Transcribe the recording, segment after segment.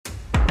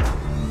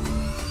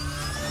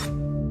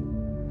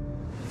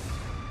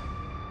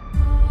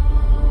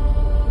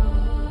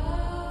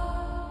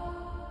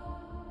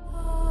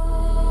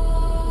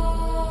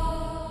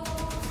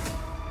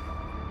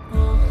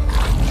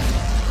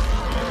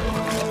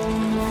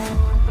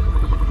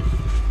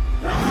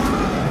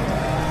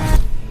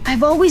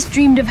I've always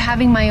dreamed of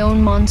having my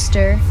own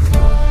monster.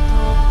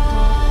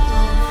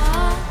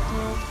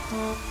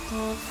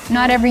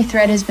 Not every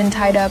thread has been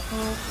tied up,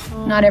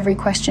 not every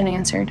question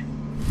answered.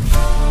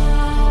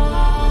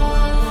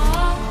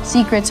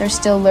 Secrets are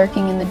still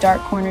lurking in the dark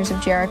corners of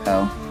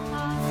Jericho.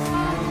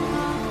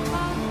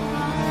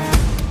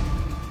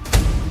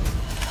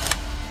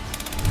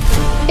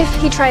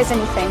 If he tries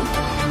anything,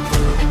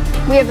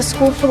 we have a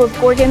school full of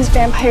gorgons,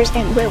 vampires,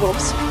 and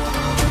werewolves.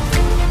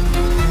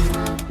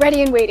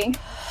 Ready and waiting.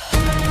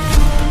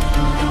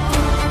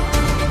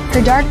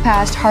 Her dark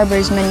past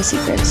harbors many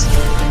secrets.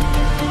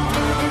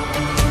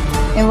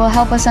 It will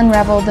help us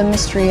unravel the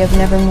mystery of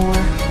Nevermore.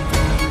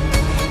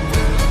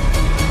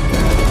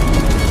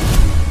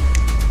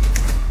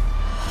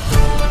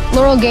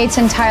 Laurel Gates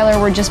and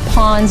Tyler were just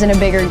pawns in a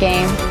bigger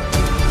game.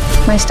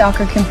 My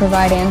stalker can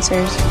provide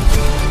answers.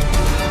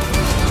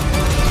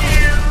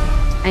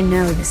 I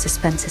know the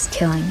suspense is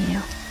killing you.